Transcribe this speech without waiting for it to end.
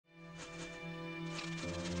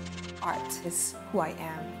art is who I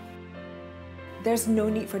am. There's no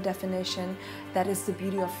need for definition. That is the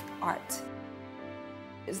beauty of art.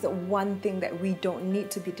 It's the one thing that we don't need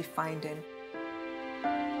to be defined in.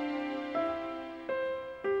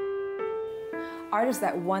 Art is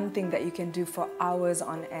that one thing that you can do for hours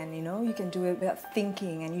on end, you know? You can do it without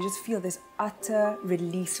thinking, and you just feel this utter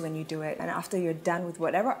release when you do it. And after you're done with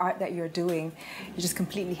whatever art that you're doing, you're just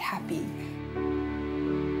completely happy.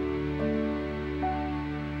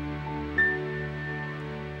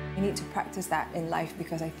 You need to practice that in life,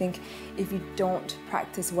 because I think if you don't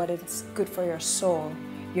practice what is good for your soul,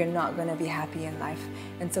 you're not going to be happy in life.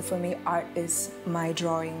 And so for me, art is my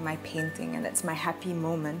drawing, my painting, and it's my happy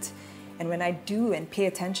moment. And when I do and pay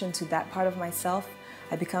attention to that part of myself,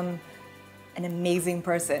 I become an amazing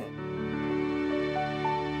person.